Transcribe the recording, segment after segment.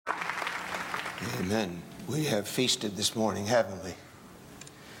Amen. We have feasted this morning, haven't we?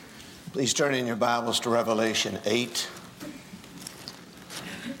 Please turn in your Bibles to Revelation 8.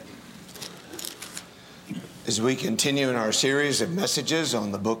 As we continue in our series of messages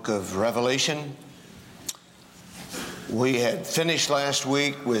on the book of Revelation, we had finished last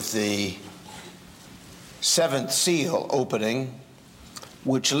week with the seventh seal opening,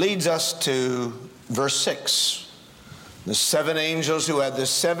 which leads us to verse 6. The seven angels who had the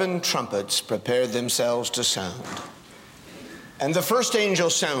seven trumpets prepared themselves to sound. And the first angel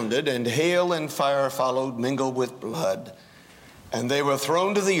sounded, and hail and fire followed, mingled with blood. And they were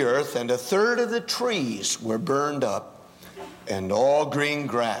thrown to the earth, and a third of the trees were burned up, and all green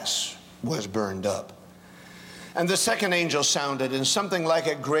grass was burned up. And the second angel sounded, and something like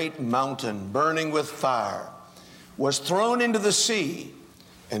a great mountain burning with fire was thrown into the sea,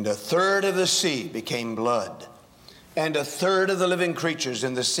 and a third of the sea became blood. And a third of the living creatures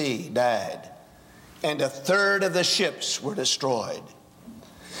in the sea died, and a third of the ships were destroyed.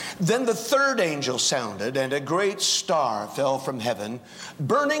 Then the third angel sounded, and a great star fell from heaven,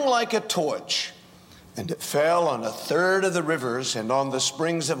 burning like a torch, and it fell on a third of the rivers and on the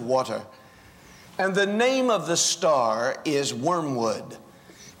springs of water. And the name of the star is Wormwood,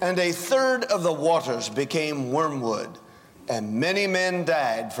 and a third of the waters became wormwood, and many men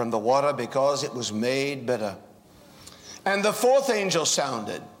died from the water because it was made bitter. And the fourth angel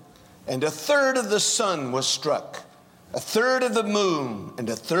sounded, and a third of the sun was struck, a third of the moon, and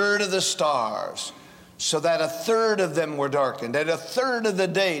a third of the stars, so that a third of them were darkened, and a third of the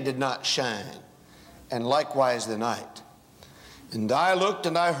day did not shine, and likewise the night. And I looked,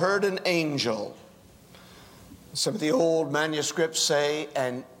 and I heard an angel. Some of the old manuscripts say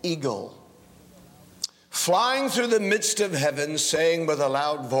an eagle, flying through the midst of heaven, saying with a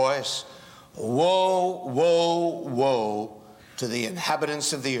loud voice, Woe, woe, woe to the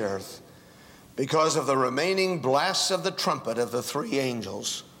inhabitants of the earth, because of the remaining blasts of the trumpet of the three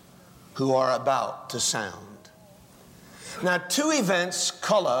angels who are about to sound. Now, two events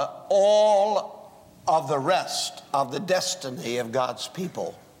color all of the rest of the destiny of God's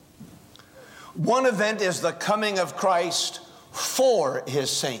people. One event is the coming of Christ for his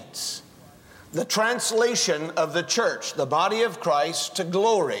saints, the translation of the church, the body of Christ, to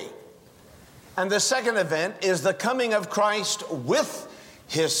glory. And the second event is the coming of Christ with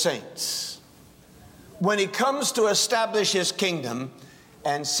his saints, when he comes to establish his kingdom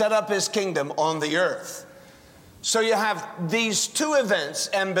and set up his kingdom on the earth. So you have these two events,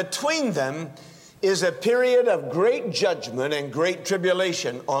 and between them is a period of great judgment and great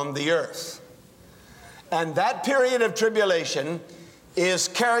tribulation on the earth. And that period of tribulation is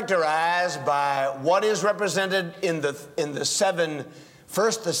characterized by what is represented in the seven.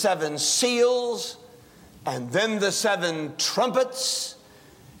 First the seven seals, and then the seven trumpets,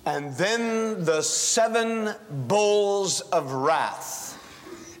 and then the seven bowls of wrath.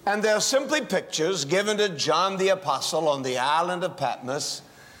 And they're simply pictures given to John the Apostle on the island of Patmos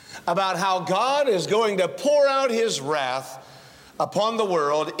about how God is going to pour out his wrath upon the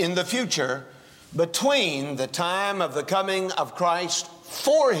world in the future between the time of the coming of Christ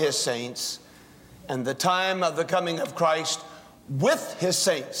for his saints and the time of the coming of Christ with his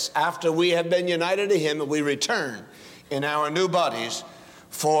saints, after we have been united to him and we return in our new bodies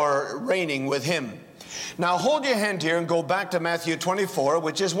for reigning with him. Now hold your hand here and go back to Matthew 24,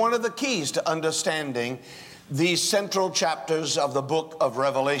 which is one of the keys to understanding these central chapters of the book of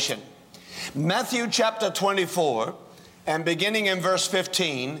Revelation. Matthew chapter 24, and beginning in verse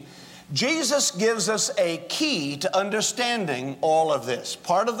 15, Jesus gives us a key to understanding all of this,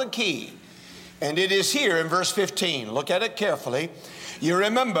 part of the key. And it is here in verse 15. Look at it carefully. You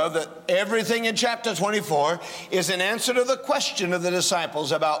remember that everything in chapter 24 is an answer to the question of the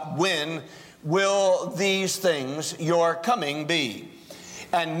disciples about when will these things, your coming, be.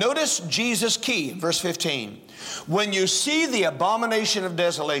 And notice Jesus' key, verse 15. When you see the abomination of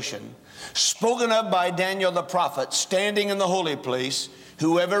desolation spoken of by Daniel the prophet standing in the holy place,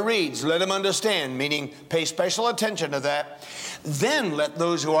 whoever reads, let him understand, meaning pay special attention to that. Then let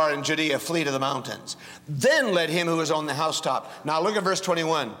those who are in Judea flee to the mountains. Then let him who is on the housetop. Now look at verse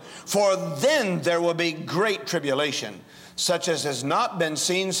 21. For then there will be great tribulation, such as has not been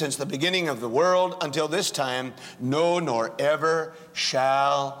seen since the beginning of the world until this time, no, nor ever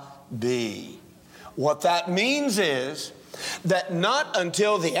shall be. What that means is that not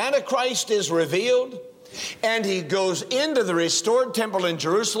until the Antichrist is revealed and he goes into the restored temple in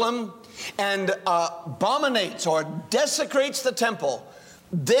Jerusalem and abominates or desecrates the temple,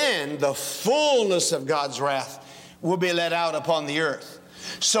 then the fullness of God's wrath will be let out upon the earth.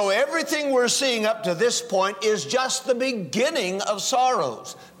 So everything we're seeing up to this point is just the beginning of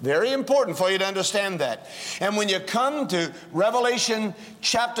sorrows. Very important for you to understand that. And when you come to Revelation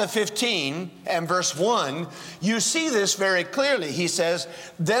chapter 15 and verse 1, you see this very clearly. He says,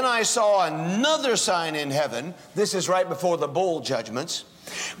 "Then I saw another sign in heaven." This is right before the bowl judgments.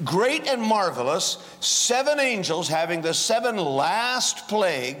 "Great and marvelous, 7 angels having the 7 last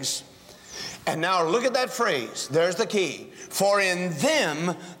plagues." And now look at that phrase. There's the key. "For in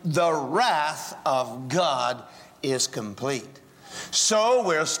them the wrath of God is complete." So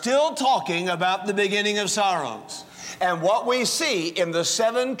we're still talking about the beginning of sorrows. And what we see in the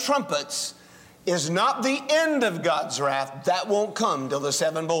 7 trumpets is not the end of God's wrath. That won't come till the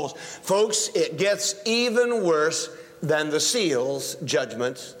 7 bowls. Folks, it gets even worse than the seals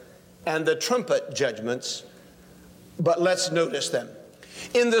judgments and the trumpet judgments. But let's notice them.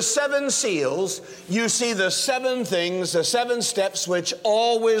 In the 7 seals, you see the 7 things, the 7 steps which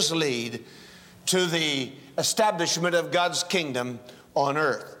always lead to the establishment of God's kingdom on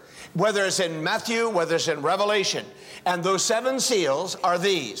earth. Whether it's in Matthew, whether it's in Revelation. And those 7 seals are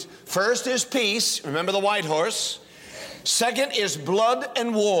these. First is peace. Remember the white horse. Second is blood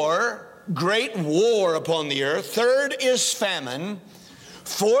and war. Great war upon the earth. Third is famine.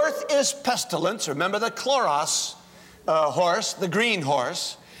 Fourth is pestilence. Remember the chloros horse, the green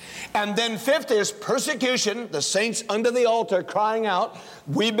horse. And then fifth is persecution, the saints under the altar crying out,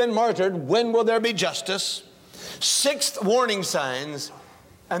 "We've been martyred, when will there be justice?" Sixth, warning signs.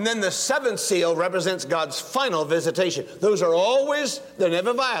 And then the 7th seal represents God's final visitation. Those are always, they're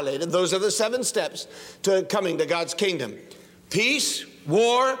never violated. Those are the 7 steps to coming to God's kingdom. Peace,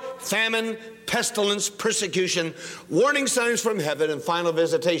 war, famine, pestilence, persecution, warning signs from heaven, and final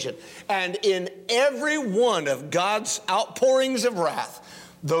visitation. And in every one of God's outpourings of wrath,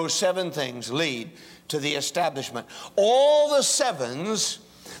 those 7 things lead to the establishment. All the 7s,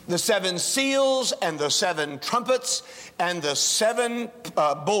 the 7 seals and the 7 trumpets and the 7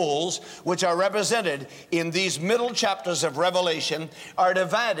 bowls, which are represented in these middle chapters of Revelation, are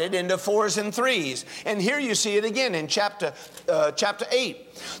divided into 4s and 3s. And here you see it again in chapter 8.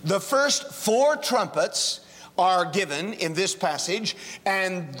 The first 4 trumpets are given in this passage,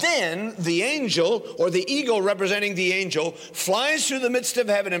 and then the angel, or the eagle representing the angel, flies through the midst of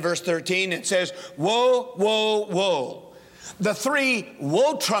heaven in verse 13 and says, "Woe, woe, woe." The 3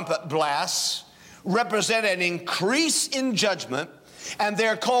 woe trumpet blasts represent an increase in judgment, and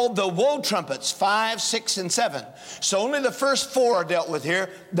they're called the woe trumpets, 5, 6, and 7. So only the first 4 are dealt with here.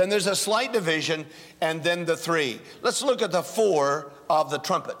 Then there's a slight division, and then the 3. Let's look at the 4 of the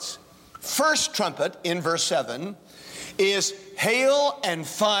trumpets. First trumpet in verse 7 is hail and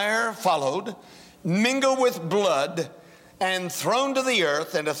fire followed, mingled with blood, and thrown to the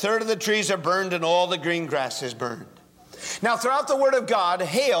earth, and 1/3 of the trees are burned, and all the green grass is burned. Now, throughout the Word of God,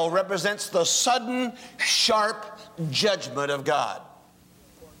 hail represents the sudden, sharp judgment of God.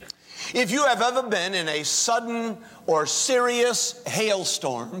 If you have ever been in a sudden or serious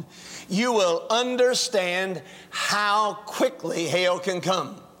hailstorm, you will understand how quickly hail can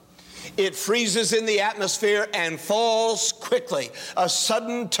come. It freezes in the atmosphere and falls quickly, a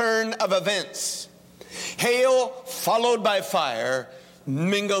sudden turn of events. Hail followed by fire,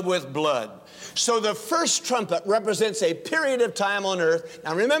 mingled with blood. So the first trumpet represents a period of time on earth.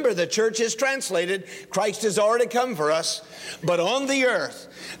 Now remember, the church is translated. Christ has already come for us. But on the earth,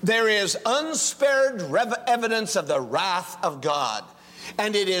 there is unspared evidence of the wrath of God.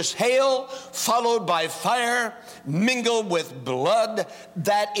 And it is hail followed by fire, mingled with blood.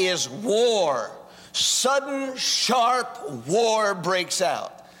 That is war. Sudden, sharp war breaks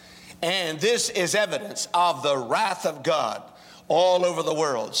out. And this is evidence of the wrath of God all over the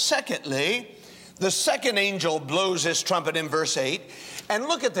world. Secondly, the second angel blows his trumpet in verse 8. And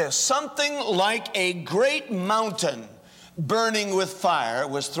look at this. Something like a great mountain burning with fire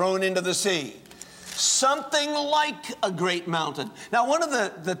was thrown into the sea. Something like a great mountain. Now, one of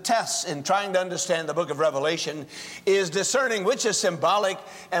the tests in trying to understand the book of Revelation is discerning which is symbolic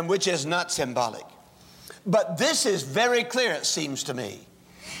and which is not symbolic. But this is very clear, it seems to me.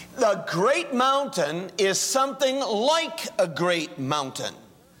 The great mountain is something like a great mountain.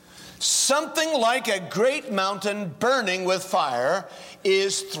 Something like a great mountain burning with fire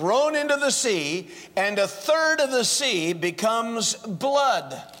is thrown into the sea, and 1/3 of the sea becomes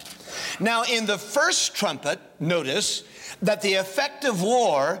blood. Now, in the first trumpet, notice that the effect of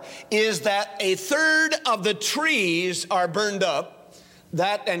war is that 1/3 of the trees are burned up.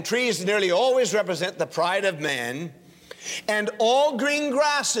 And trees nearly always represent the pride of man. And all green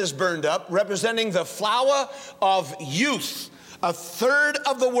grass is burned up, representing the flower of youth. 1/3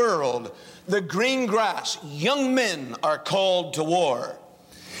 of the world, the green grass, young men are called to war.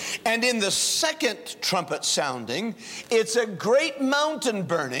 And in the second trumpet sounding, it's a great mountain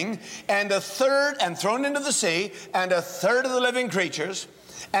burning, and a third, and thrown into the sea, and a third of the living creatures,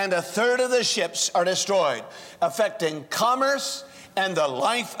 and a third of the ships are destroyed, affecting commerce and the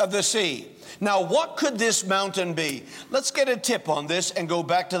life of the sea. Now, what could this mountain be? Let's get a tip on this and go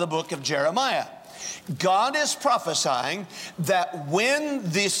back to the book of Jeremiah. God is prophesying that when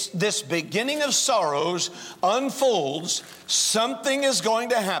this beginning of sorrows unfolds, something is going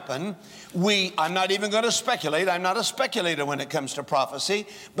to happen. I'm not even going to speculate. I'm not a speculator when it comes to prophecy,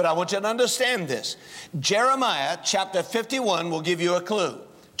 but I want you to understand this. Jeremiah chapter 51 will give you a clue.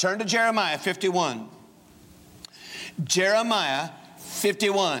 Turn to Jeremiah 51. Jeremiah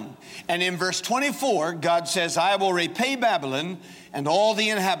 51. And in verse 24, God says, I will repay Babylon and all the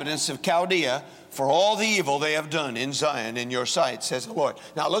inhabitants of Chaldea for all the evil they have done in Zion in your sight, says the Lord.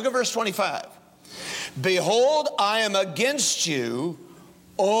 Now look at verse 25. Behold, I am against you,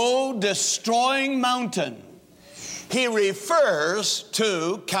 O destroying mountain. He refers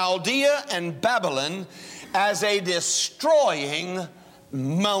to Chaldea and Babylon as a destroying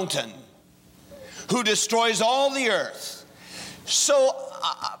mountain who destroys all the earth. So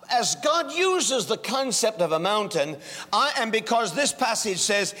as God uses the concept of a mountain, and because this passage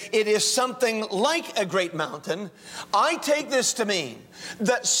says it is something like a great mountain, I take this to mean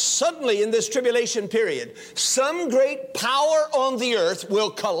that suddenly in this tribulation period, some great power on the earth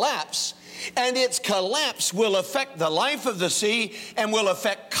will collapse, and its collapse will affect the life of the sea and will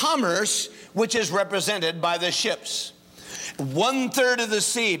affect commerce, which is represented by the ships. 1/3 of the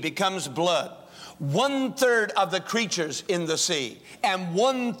sea becomes blood. 1/3 of the creatures in the sea, and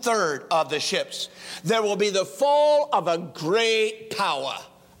 1/3 of the ships. There will be the fall of a great power,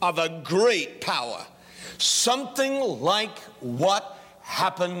 something like what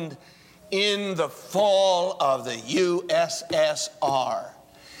happened in the fall of the USSR.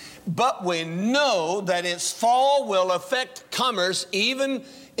 But we know that its fall will affect commerce even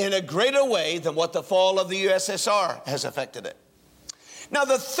in a greater way than what the fall of the USSR has affected it. Now,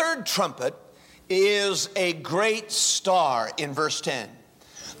 the third trumpet is a great star in verse 10.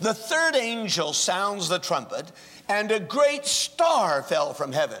 The third angel sounds the trumpet, and a great star fell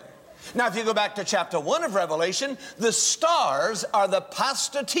from heaven. Now, if you go back to chapter 1 of Revelation, the stars are the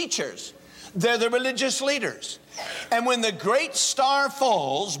pastor teachers. They're the religious leaders. And when the great star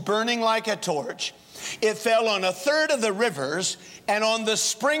falls, burning like a torch, it fell on 1/3 of the rivers and on the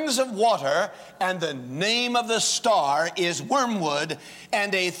springs of water, and the name of the star is wormwood,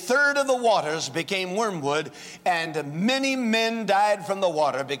 and 1/3 of the waters became wormwood, and many men died from the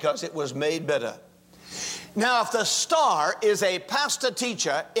water because it was made bitter. Now, if the star is a pastor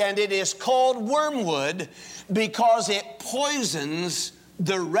teacher, and it is called wormwood because it poisons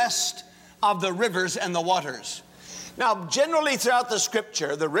the rest of the rivers and the waters. Now, generally throughout the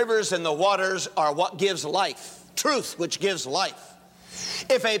scripture, the rivers and the waters are what gives life, truth which gives life.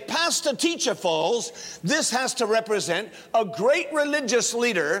 If a pastor teacher falls, this has to represent a great religious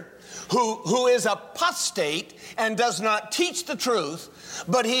leader who is apostate and does not teach the truth,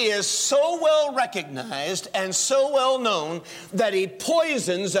 but he is so well recognized and so well known that he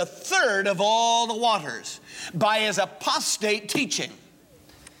poisons 1/3 of all the waters by his apostate teaching.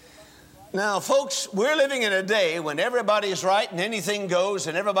 Now, folks, we're living in a day when everybody's right and anything goes,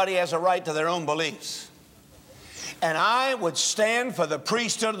 and everybody has a right to their own beliefs. And I would stand for the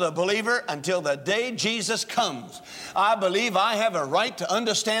priesthood of the believer until the day Jesus comes. I believe I have a right to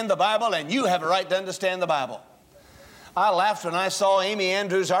understand the Bible, and you have a right to understand the Bible. I laughed when I saw Amy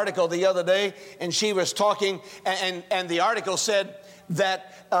Andrews' article the other day, and she was talking, and the article said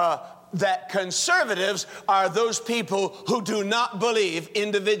that conservatives are those people who do not believe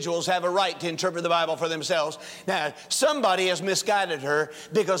individuals have a right to interpret the Bible for themselves. Now, somebody has misguided her,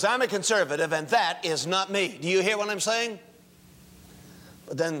 because I'm a conservative and that is not me. Do you hear what I'm saying?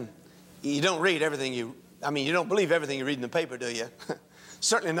 But then you don't read everything you don't believe everything you read in the paper, do you?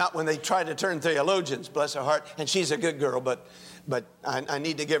 Certainly not when they try to turn theologians, bless her heart. And she's a good girl, but I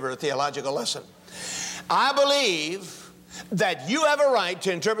need to give her a theological lesson. I believe that you have a right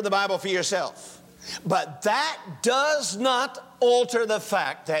to interpret the Bible for yourself. But that does not alter the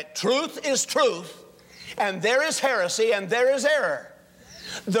fact that truth is truth, and there is heresy, and there is error.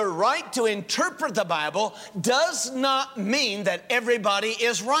 The right to interpret the Bible does not mean that everybody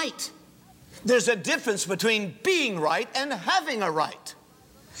is right. There's a difference between being right and having a right.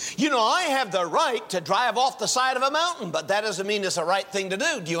 You know, I have the right to drive off the side of a mountain, but that doesn't mean it's the right thing to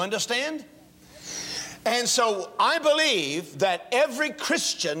do. Do you understand? And so I believe that every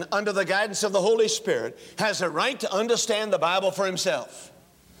Christian, under the guidance of the Holy Spirit, has a right to understand the Bible for himself.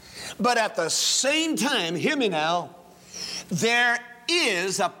 But at the same time, hear me now, there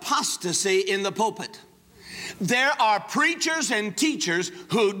is apostasy in the pulpit. There are preachers and teachers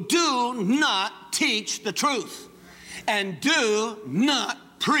who do not teach the truth and do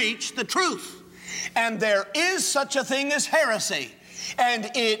not preach the truth. And there is such a thing as heresy. And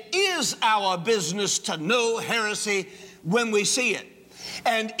it is our business to know heresy when we see it.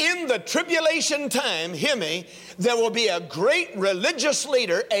 And in the tribulation time, hear me, there will be a great religious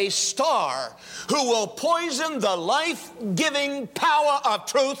leader, a star, who will poison the life-giving power of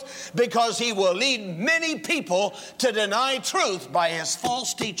truth because he will lead many people to deny truth by his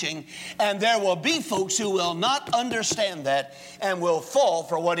false teaching. And there will be folks who will not understand that and will fall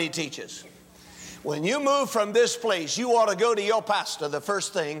for what he teaches. When you move from this place, you ought to go to your pastor, the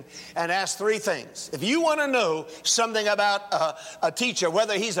first thing, and ask three things. If you want to know something about a teacher,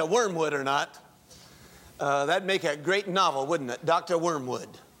 whether he's a Wormwood or not, that'd make a great novel, wouldn't it? Dr. Wormwood.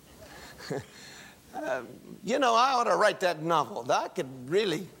 You know, I ought to write that novel.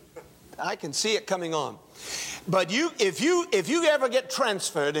 I can see it coming on. But if you ever get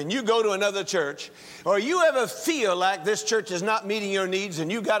transferred and you go to another church, or you ever feel like this church is not meeting your needs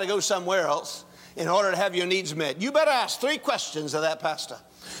and you got to go somewhere else in order to have your needs met, you better ask three questions of that pastor.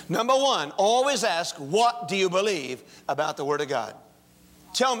 Number one, always ask, what do you believe about the Word of God?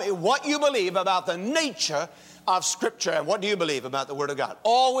 Tell me what you believe about the nature of Scripture, and what do you believe about the Word of God?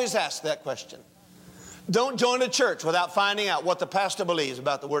 Always ask that question. Don't join a church without finding out what the pastor believes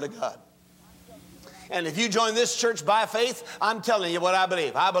about the Word of God. And if you join this church by faith, I'm telling you what I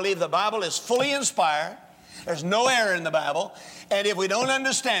believe. I believe the Bible is fully inspired. There's no error in the Bible. And if we don't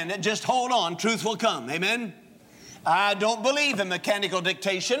understand it, just hold on. Truth will come. Amen? I don't believe in mechanical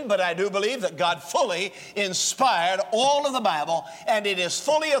dictation, but I do believe that God fully inspired all of the Bible, and it is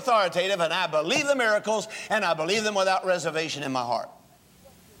fully authoritative, and I believe the miracles, and I believe them without reservation in my heart.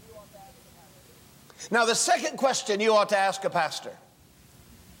 Now, the second question you ought to ask a pastor: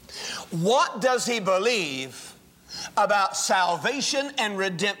 what does he believe about salvation and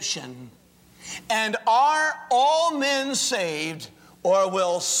redemption? And are all men saved, or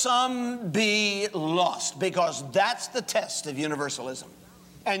will some be lost? Because that's the test of universalism.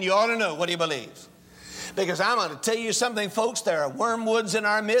 And you ought to know what he believes. Because I'm going to tell you something, folks. There are wormwoods in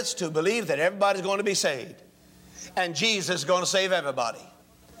our midst who believe that everybody's going to be saved. And Jesus is going to save everybody.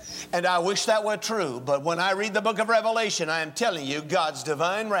 And I wish that were true. But when I read the book of Revelation, I am telling you, God's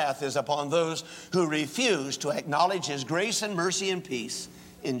divine wrath is upon those who refuse to acknowledge His grace and mercy and peace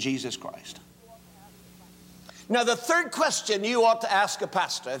in Jesus Christ. Now, the third question you ought to ask a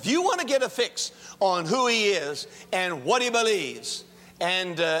pastor, if you want to get a fix on who he is and what he believes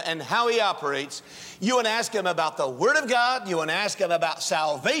and how he operates, you want to ask him about the Word of God. You want to ask him about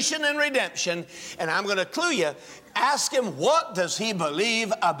salvation and redemption. And I'm going to clue you. Ask him, what does he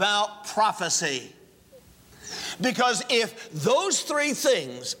believe about prophecy? Because if those three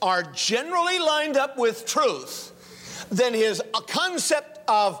things are generally lined up with truth, then his concept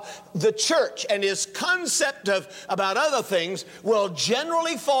of the church and his concept about other things will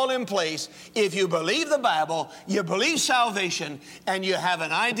generally fall in place if you believe the Bible, you believe salvation, and you have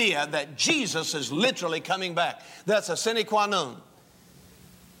an idea that Jesus is literally coming back. That's a sine qua non.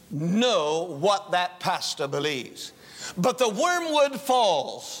 Know what that pastor believes. But the wormwood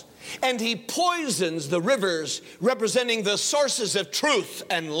falls, and he poisons the rivers representing the sources of truth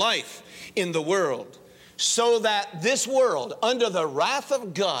and life in the world, so that this world, under the wrath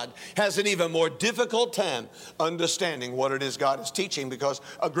of God, has an even more difficult time understanding what it is God is teaching, because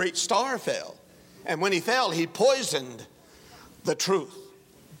a great star fell. And when he fell, he poisoned the truth.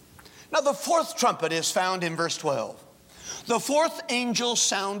 Now, the fourth trumpet is found in verse 12. The fourth angel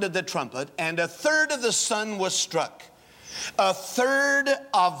sounded the trumpet, and a third of the sun was struck, a third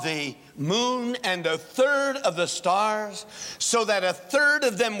of the moon, and a third of the stars, so that a third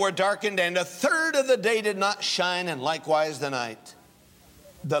of them were darkened, and a third of the day did not shine, and likewise the night.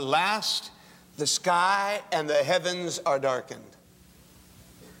 The last, the sky and the heavens are darkened.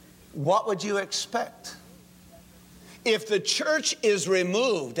 What would you expect? If the church is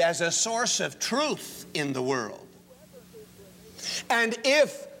removed as a source of truth in the world, and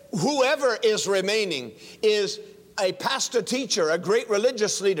if whoever is remaining is a pastor teacher, a great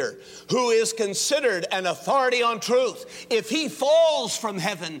religious leader who is considered an authority on truth, if he falls from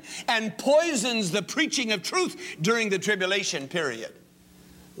heaven and poisons the preaching of truth during the tribulation period,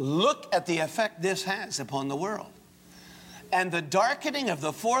 look at the effect this has upon the world. And the darkening of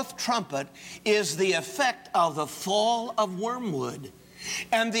the fourth trumpet is the effect of the fall of wormwood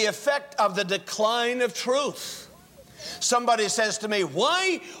and the effect of the decline of truth. Somebody says to me,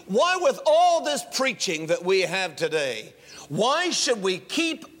 why with all this preaching that we have today, why should we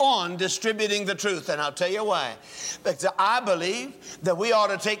keep on distributing the truth? And I'll tell you why. Because I believe that we ought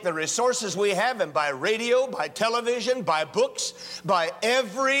to take the resources we have, and by radio, by television, by books, by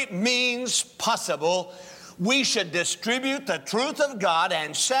every means possible, we should distribute the truth of God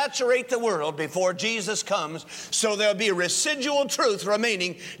and saturate the world before Jesus comes, so there'll be residual truth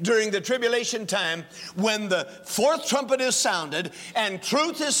remaining during the tribulation time when the fourth trumpet is sounded and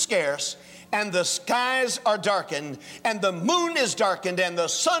truth is scarce, and the skies are darkened, and the moon is darkened, and the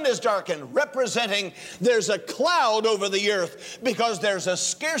sun is darkened, representing there's a cloud over the earth because there's a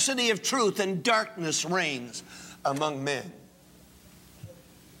scarcity of truth and darkness reigns among men.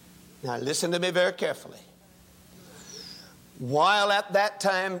 Now listen to me very carefully. While at that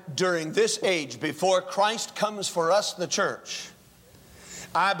time, during this age, before Christ comes for us, the church,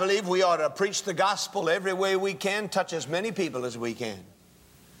 I believe we ought to preach the gospel every way we can, touch as many people as we can.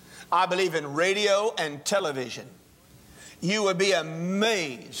 I believe in radio and television. You would be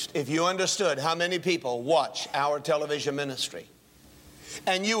amazed if you understood how many people watch our television ministry.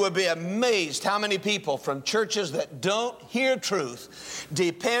 And you would be amazed how many people from churches that don't hear truth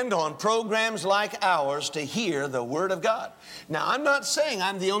depend on programs like ours to hear the Word of God. Now, I'm not saying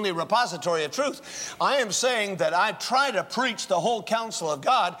I'm the only repository of truth. I am saying that I try to preach the whole counsel of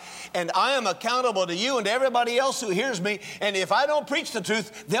God, and I am accountable to you and to everybody else who hears me. And if I don't preach the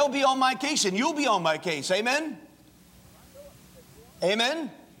truth, they'll be on my case, and you'll be on my case. Amen?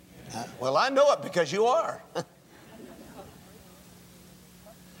 Amen? Well, I know it because you are.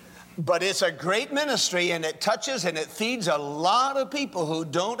 But it's a great ministry, and it touches and it feeds a lot of people who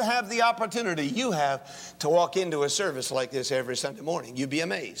don't have the opportunity you have to walk into a service like this every Sunday morning. You'd be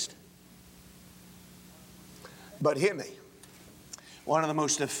amazed. But hear me. One of the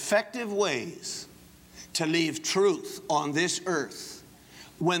most effective ways to leave truth on this earth,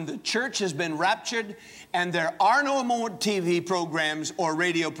 when the church has been raptured and there are no more TV programs or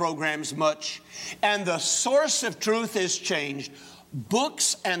radio programs much, and the source of truth is changed,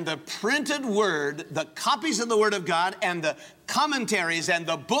 books and the printed word, the copies of the Word of God and the commentaries and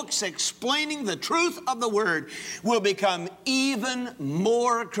the books explaining the truth of the Word will become even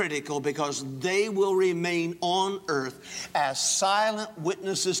more critical, because they will remain on earth as silent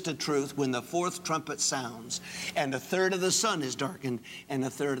witnesses to truth when the fourth trumpet sounds and a third of the sun is darkened and a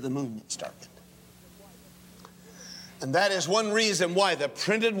third of the moon is darkened. And that is one reason why the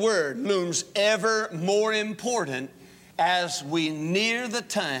printed word looms ever more important as we near the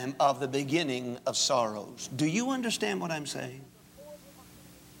time of the beginning of sorrows. Do you understand what I'm saying?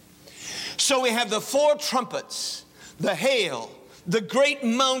 So we have the four trumpets, the hail, the great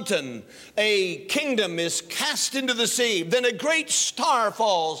mountain, a kingdom is cast into the sea, then a great star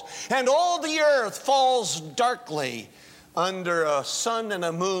falls, and all the earth falls darkly under a sun and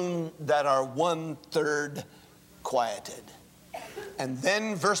a moon that are 1/3 quieted. And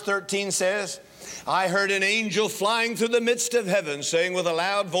then verse 13 says, I heard an angel flying through the midst of heaven, saying with a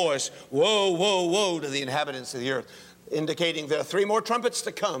loud voice, woe, woe, woe to the inhabitants of the earth, indicating there are 3 more trumpets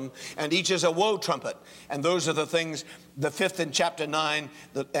to come, and each is a woe trumpet. And those are the things, the 5th in chapter 9,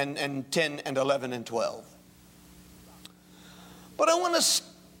 and 10 and 11 and 12. But I want us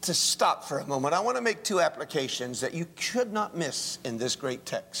to stop for a moment. I want to make 2 applications that you should not miss in this great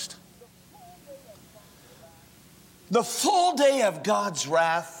text. The full day of God's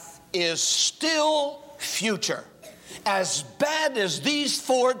wrath is still future. As bad as these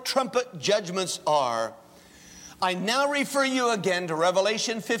 4 trumpet judgments are, I now refer you again to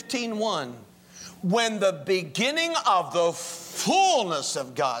Revelation 15:1, when the beginning of the fullness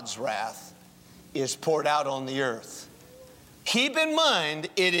of God's wrath is poured out on the earth. Keep in mind,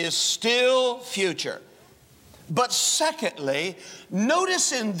 it is still future. But secondly,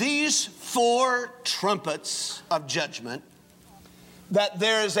 notice in these 4 trumpets of judgment that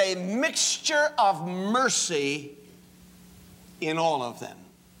there is a mixture of mercy in all of them.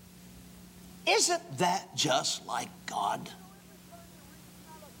 Isn't that just like God?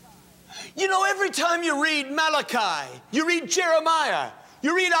 You know, every time you read Malachi, you read Jeremiah,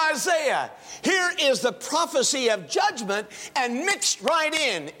 you read Isaiah, here is the prophecy of judgment, and mixed right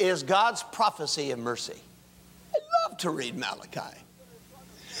in is God's prophecy of mercy. I love to read Malachi,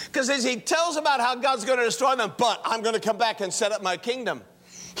 because as he tells about how God's going to destroy them, but I'm going to come back and set up my kingdom.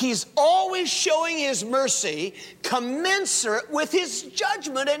 He's always showing his mercy commensurate with his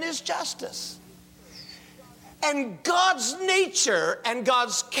judgment and his justice. And God's nature and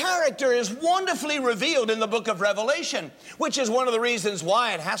God's character is wonderfully revealed in the book of Revelation, which is one of the reasons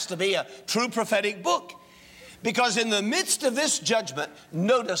why it has to be a true prophetic book. Because in the midst of this judgment,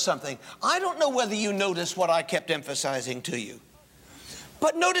 notice something. I don't know whether you notice what I kept emphasizing to you.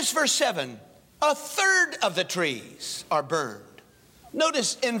 But notice verse 7. A third of the trees are burned.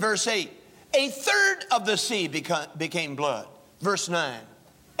 Notice in verse 8. A third of the sea became blood. Verse 9.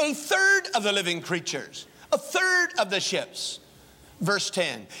 A third of the living creatures. A third of the ships. Verse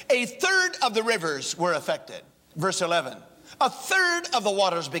 10. A third of the rivers were affected. Verse 11. A third of the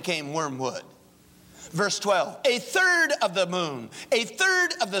waters became wormwood. Verse 12, a third of the moon, a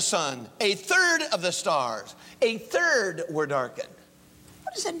third of the sun, a third of the stars, a third were darkened.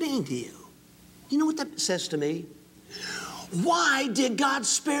 What does that mean to you? You know what that says to me? Why did God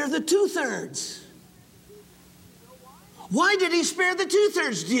spare the 2/3? Why did he spare the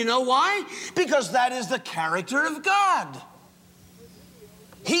 2/3? Do you know why? Because that is the character of God.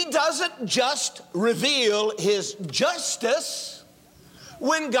 He doesn't just reveal his justice.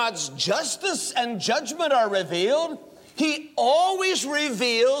 When God's justice and judgment are revealed, he always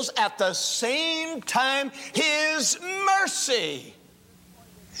reveals at the same time his mercy.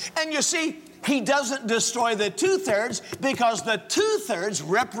 And you see, he doesn't destroy the 2/3 because the 2/3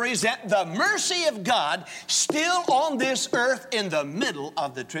 represent the mercy of God still on this earth in the middle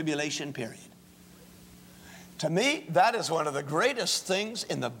of the tribulation period. To me, that is one of the greatest things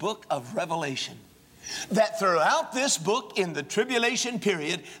in the book of Revelation. That throughout this book in the tribulation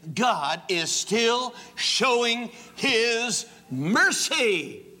period, God is still showing his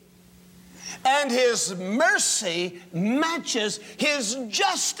mercy. And his mercy matches his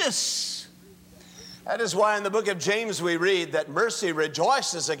justice. That is why in the book of James we read that mercy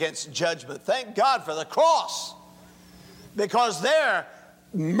rejoices against judgment. Thank God for the cross. Because there,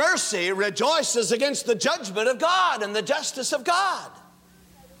 mercy rejoices against the judgment of God and the justice of God.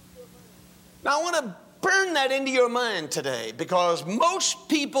 Now I want to burn that into your mind today because most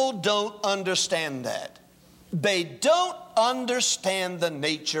people don't understand that. They don't understand the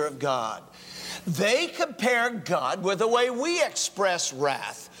nature of God. They compare God with the way we express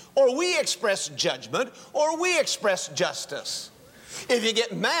wrath, or we express judgment, or we express justice. If you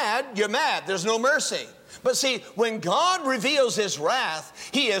get mad, you're mad. There's no mercy. But see, when God reveals his wrath,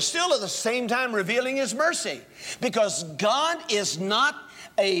 he is still at the same time revealing his mercy. Because God is not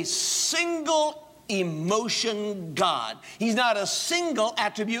a single emotion God. He's not a single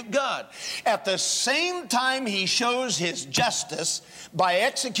attribute God. At the same time he shows his justice by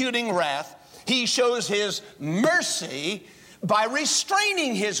executing wrath, he shows his mercy by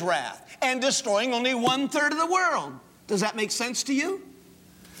restraining his wrath and destroying only 1/3 of the world. Does that make sense to you?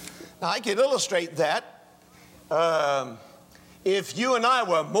 Now I can illustrate that. If you and I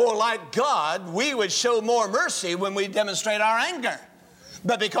were more like God, we would show more mercy when we demonstrate our anger.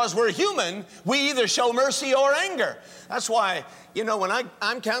 But because we're human, we either show mercy or anger. That's why, you know, when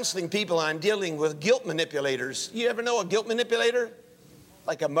I'm counseling people, I'm dealing with guilt manipulators. You ever know a guilt manipulator?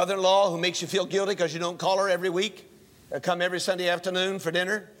 Like a mother-in-law who makes you feel guilty because you don't call her every week or come every Sunday afternoon for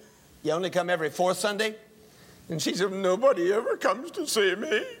dinner. You only come every 4th Sunday. And she said, nobody ever comes to see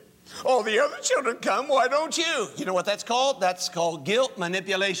me. All the other children come, why don't you? You know what that's called? That's called guilt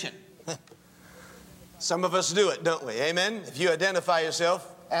manipulation. Some of us do it, don't we? Amen? If you identify yourself,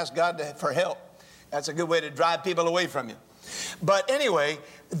 ask God for help. That's a good way to drive people away from you. But anyway,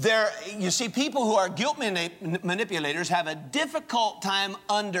 you see, people who are guilt manipulators have a difficult time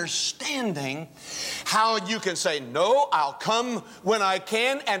understanding how you can say, no, I'll come when I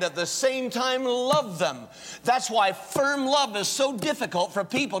can, and at the same time love them. That's why firm love is so difficult for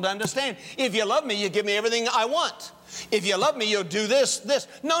people to understand. If you love me, you give me everything I want. If you love me, you'll do this.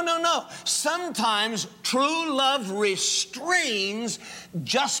 No. Sometimes true love restrains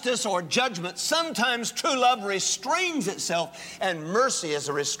justice or judgment. Sometimes true love restrains itself, and mercy is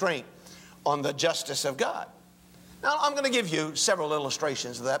a restraint on the justice of God. Now, I'm going to give you several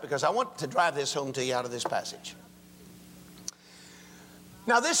illustrations of that because I want to drive this home to you out of this passage.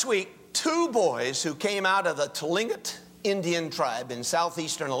 Now, this week, 2 boys who came out of the Tlingit Indian tribe in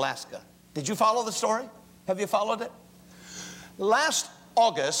southeastern Alaska. Did you follow the story? Have you followed it? Last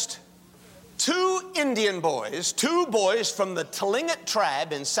August, 2 Indian boys, 2 boys from the Tlingit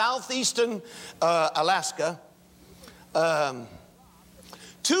tribe in southeastern Alaska,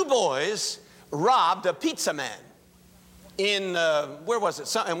 2 boys robbed a pizza man in, where was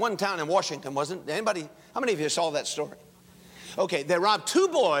it? In one town in Washington, wasn't it? Anybody, how many of you saw that story? Okay, they robbed 2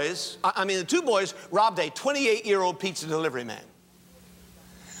 boys, the 2 boys robbed a 28-year-old pizza delivery man.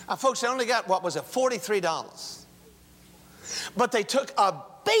 Now, folks, they only got, $43. But they took a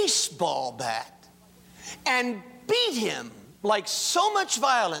baseball bat and beat him like so much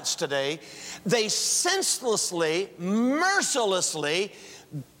violence today. They senselessly, mercilessly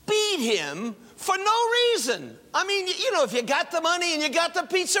beat him for no reason. I mean, you know, if you got the money and you got the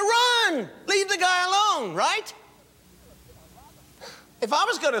pizza, run. Leave the guy alone, right? If I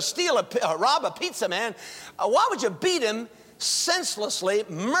was going to rob a pizza man, why would you beat him senselessly,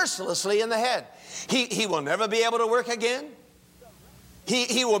 mercilessly in the head? He will never be able to work again.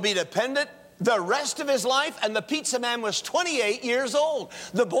 He will be dependent the rest of his life, and the pizza man was 28 years old.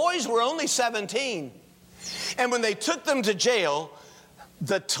 The boys were only 17. And when they took them to jail,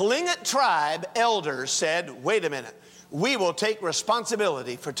 the Tlingit tribe elders said, wait a minute, we will take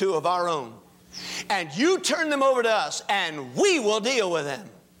responsibility for two of our own. And you turn them over to us, and we will deal with them.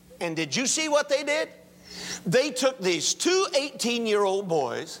 And did you see what they did? They took these two 18-year-old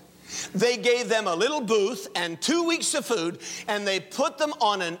boys, they gave them a little booth and 2 weeks of food, and they put them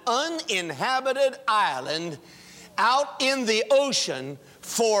on an uninhabited island out in the ocean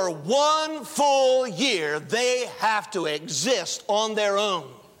for 1 full year. They have to exist on their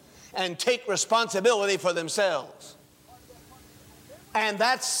own and take responsibility for themselves. And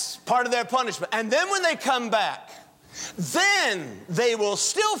that's part of their punishment. And then when they come back, then they will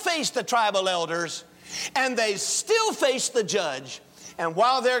still face the tribal elders, and they still face the judge. And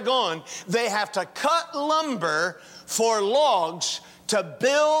while they're gone, they have to cut lumber for logs to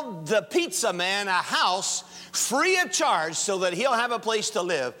build the pizza man a house free of charge so that he'll have a place to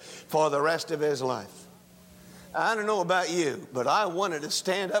live for the rest of his life. I don't know about you, but I wanted to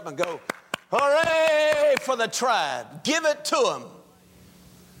stand up and go, hooray for the tribe. Give it to them.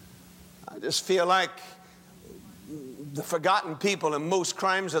 I just feel like the forgotten people in most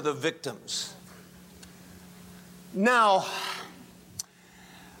crimes are the victims. Now,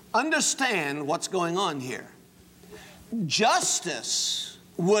 understand what's going on here. Justice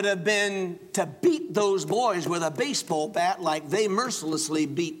would have been to beat those boys with a baseball bat like they mercilessly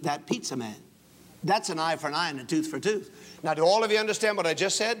beat that pizza man. That's an eye for an eye and a tooth for tooth. Now, do all of you understand what I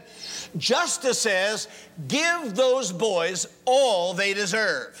just said? Justice says, give those boys all they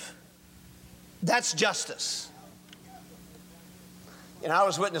deserve. That's justice. And I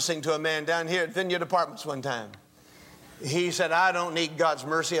was witnessing to a man down here at Vineyard Apartments one time. He said, I don't need God's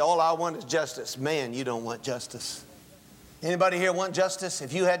mercy. All I want is justice. Man, you don't want justice. Anybody here want justice?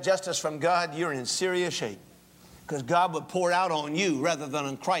 If you had justice from God, you're in serious shape. Because God would pour out on you rather than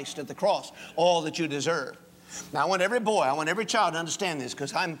on Christ at the cross all that you deserve. Now, I want every boy, I want every child to understand this,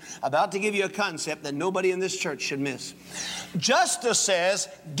 because I'm about to give you a concept that nobody in this church should miss. Justice says,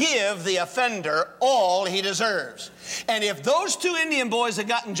 give the offender all he deserves. And if those two Indian boys had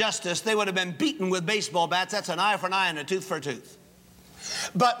gotten justice, they would have been beaten with baseball bats. That's an eye for an eye and a tooth for a tooth.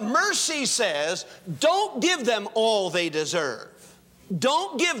 But mercy says, don't give them all they deserve.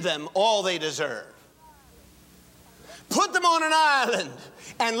 Don't give them all they deserve. Put them on an island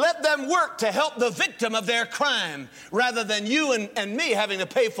and let them work to help the victim of their crime rather than you and me having to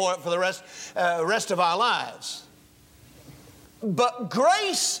pay for it for the rest of our lives. But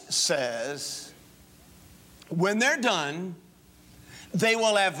grace says, when they're done, they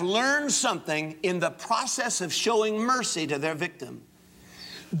will have learned something in the process of showing mercy to their victim.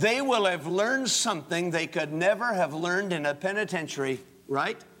 They will have learned something they could never have learned in a penitentiary,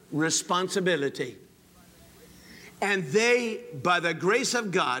 right? Responsibility. And they, by the grace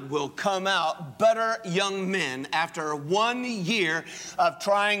of God, will come out better young men after 1 year of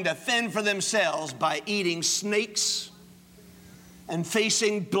trying to fend for themselves by eating snakes and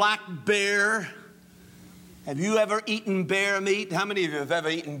facing black bear. Have you ever eaten bear meat? How many of you have ever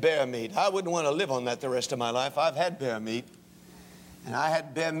eaten bear meat? I wouldn't want to live on that the rest of my life. I've had bear meat. And I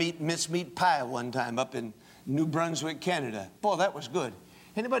had bear meat, mincemeat pie one time up in New Brunswick, Canada. Boy, that was good.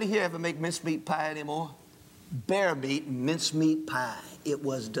 Anybody here ever make mincemeat pie anymore? Bear meat, mincemeat pie. It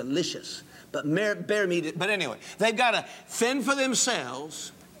was delicious. But bear meat, but anyway, they've got to fend for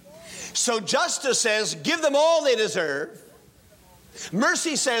themselves. So justice says, give them all they deserve.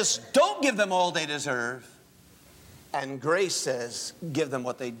 Mercy says, don't give them all they deserve. And grace says, give them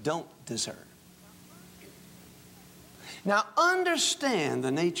what they don't deserve. Now, understand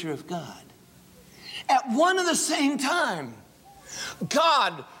the nature of God. At one and the same time,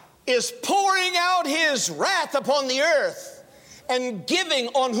 God is pouring out his wrath upon the earth and giving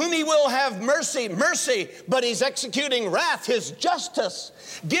on whom he will have mercy, but he's executing wrath, his justice,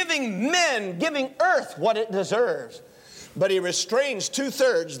 giving earth what it deserves. But he restrains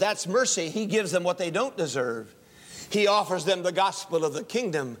 2/3, that's mercy. He gives them what they don't deserve. He offers them the gospel of the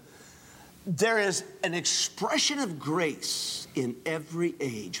kingdom. There is an expression of grace in every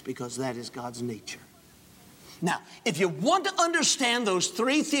age because that is God's nature. Now, if you want to understand those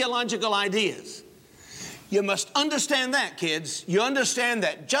three theological ideas, You must understand that, kids. You understand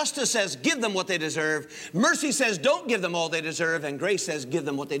that justice says give them what they deserve. Mercy says don't give them all they deserve. And grace says give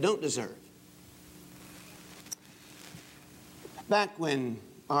them what they don't deserve. Back when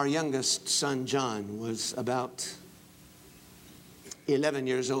our youngest son, John, was about 11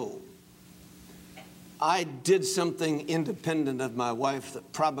 years old, I did something independent of my wife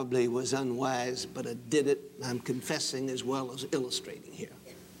that probably was unwise, but I did it. I'm confessing as well as illustrating here.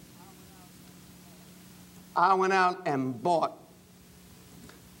 I went out and bought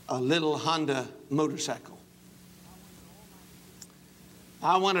a little Honda motorcycle.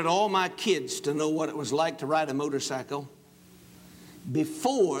 I wanted all my kids to know what it was like to ride a motorcycle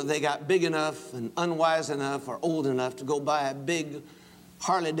before they got big enough and unwise enough or old enough to go buy a big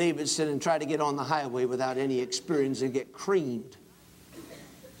Harley Davidson and try to get on the highway without any experience and get creamed.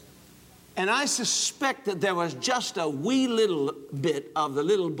 And I suspect that there was just a wee little bit of the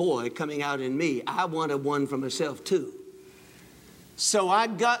little boy coming out in me. I wanted one for myself too. So I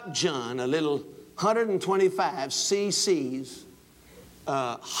got John a little 125 cc's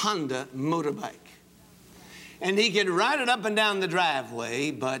Honda motorbike. And he could ride it up and down the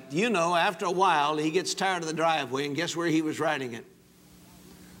driveway, but you know, after a while, he gets tired of the driveway, and guess where he was riding it?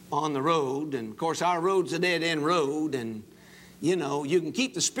 On the road. And of course, our road's a dead-end road, and you know, you can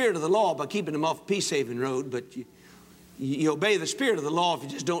keep the spirit of the law by keeping them off Peacehaven Road, but you obey the spirit of the law if you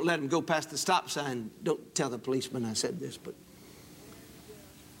just don't let them go past the stop sign. Don't tell the policeman I said this, but...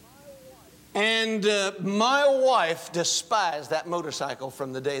 And my wife despised that motorcycle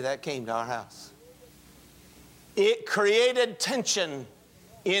from the day that came to our house. It created tension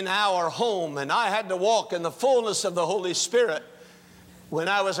in our home, and I had to walk in the fullness of the Holy Spirit when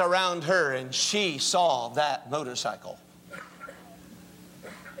I was around her, and she saw that motorcycle.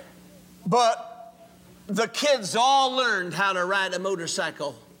 But the kids all learned how to ride a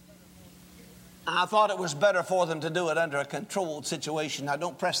motorcycle. I thought it was better for them to do it under a controlled situation. Now,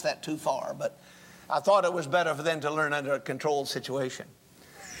 don't press that too far, but I thought it was better for them to learn under a controlled situation.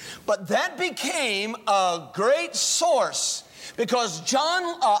 But that became a great source because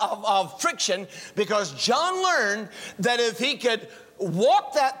of friction, because John learned that if he could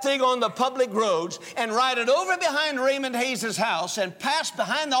walk that thing on the public roads and ride it over behind Raymond Hayes' house and pass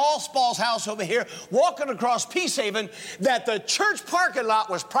behind the Allspall's house over here, walking across Peacehaven, that the church parking lot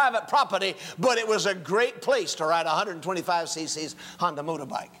was private property, but it was a great place to ride a 125 cc's Honda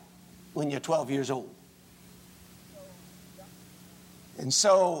motorbike when you're 12 years old. And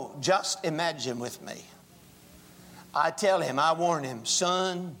so just imagine with me. I tell him, I warn him,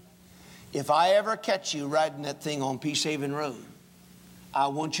 son, if I ever catch you riding that thing on Peacehaven Road, I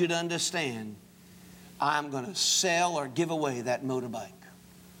want you to understand, I'm going to sell or give away that motorbike.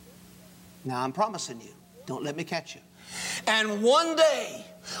 Now, I'm promising you, don't let me catch you. And one day,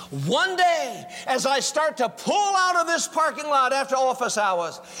 as I start to pull out of this parking lot after office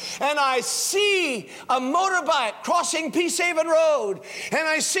hours, and I see a motorbike crossing Peacehaven Road, and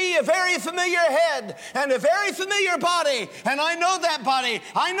I see a very familiar head and a very familiar body, and I know that body,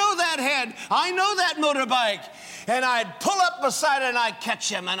 I know that head, I know that motorbike, and I'd pull up beside it and I'd catch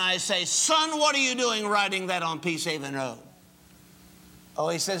him and I say, son, what are you doing riding that on Peacehaven Road? Oh,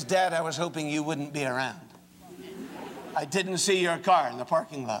 he says, Dad, I was hoping you wouldn't be around. I didn't see your car in the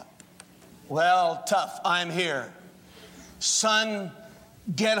parking lot. Well, tough, I'm here. Son,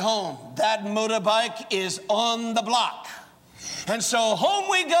 get home. That motorbike is on the block. And so home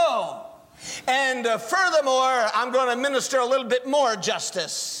we go. And furthermore, I'm going to minister a little bit more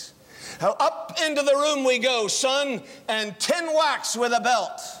justice. Up into the room we go, son, and 10 whacks with a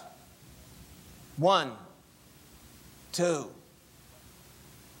belt. 1, 2,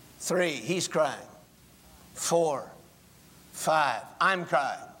 3, he's crying. 4, 5, I'm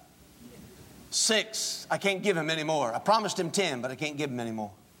crying. 6, I can't give him any more. I promised him 10, but I can't give him any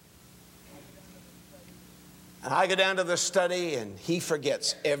more. And I go down to the study, and he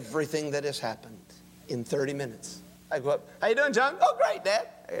forgets everything that has happened in 30 minutes. I go up, how you doing, John? Oh, great, Dad.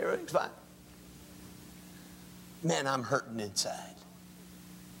 Everything's fine. Man, I'm hurting inside.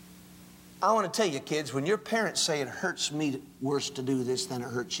 I want to tell you, kids, when your parents say it hurts me worse to do this than it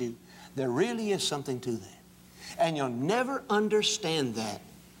hurts you, there really is something to that. And you'll never understand that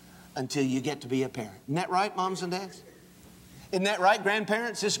until you get to be a parent. Isn't that right, moms and dads? Isn't that right,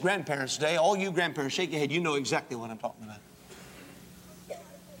 grandparents? This is Grandparents' Day. All you grandparents, shake your head. You know exactly what I'm talking about.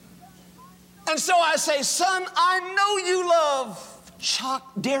 And so I say, son, I know you love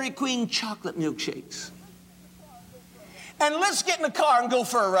Dairy Queen chocolate milkshakes. And let's get in the car and go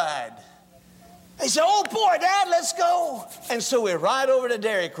for a ride. They say, oh boy, Dad, let's go. And so we ride over to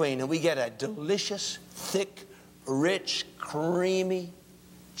Dairy Queen and we get a delicious, thick, rich, creamy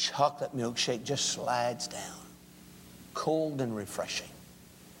chocolate milkshake just slides down. Cold and refreshing.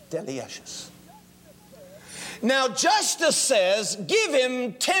 Delicious. Now justice says, give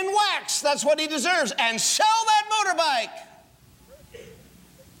him 10 whacks. That's what he deserves. And sell that motorbike.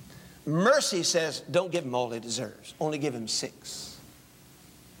 Mercy says, don't give him all he deserves. Only give him 6.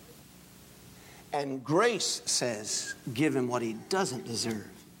 And grace says, give him what he doesn't deserve.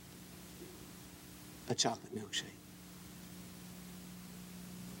 A chocolate milkshake.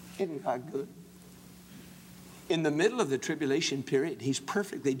 Isn't God good? In the middle of the tribulation period, he's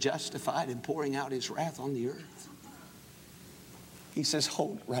perfectly justified in pouring out his wrath on the earth. He says,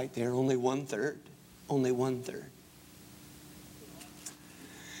 hold it right there, only 1/3. Only 1/3.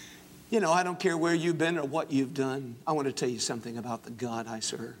 You know, I don't care where you've been or what you've done. I want to tell you something about the God I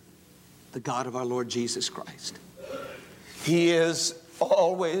serve. The God of our Lord Jesus Christ. He is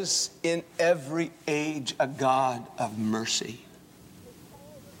always, in every age, a God of mercy.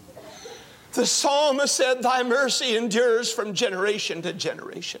 The psalmist said, thy mercy endures from generation to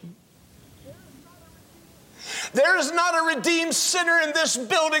generation. There is not a redeemed sinner in this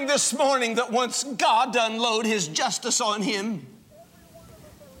building this morning that wants God to unload his justice on him.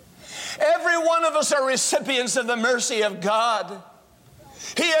 Every one of us are recipients of the mercy of God.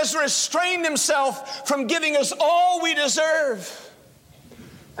 He has restrained himself from giving us all we deserve.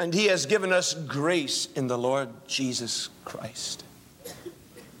 And he has given us grace in the Lord Jesus Christ.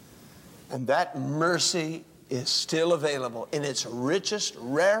 And that mercy is still available in its richest,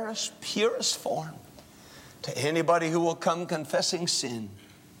 rarest, purest form to anybody who will come confessing sin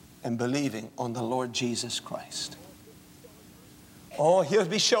and believing on the Lord Jesus Christ. Oh, he'll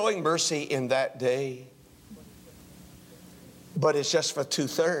be showing mercy in that day. But it's just for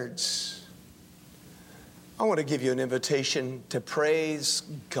 2/3. I want to give you an invitation to praise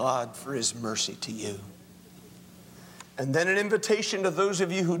God for his mercy to you. And then an invitation to those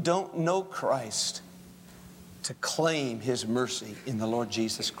of you who don't know Christ to claim his mercy in the Lord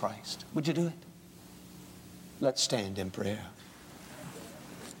Jesus Christ. Would you do it? Let's stand in prayer.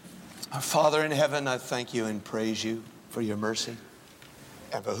 Our Father in heaven, I thank you and praise you for your mercy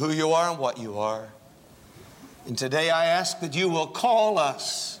and for who you are and what you are. And today I ask that you will call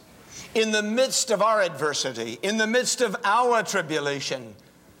us in the midst of our adversity, in the midst of our tribulation,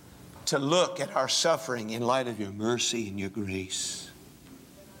 to look at our suffering in light of your mercy and your grace.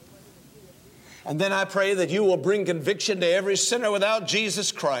 And then I pray that you will bring conviction to every sinner without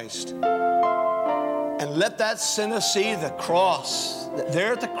Jesus Christ. And let that sinner see the cross.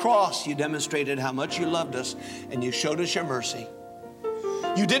 There at the cross, you demonstrated how much you loved us and you showed us your mercy.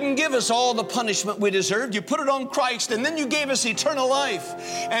 You didn't give us all the punishment we deserved. You put it on Christ, and then you gave us eternal life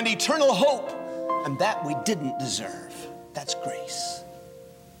and eternal hope. And that we didn't deserve. That's grace.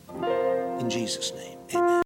 In Jesus' name, amen.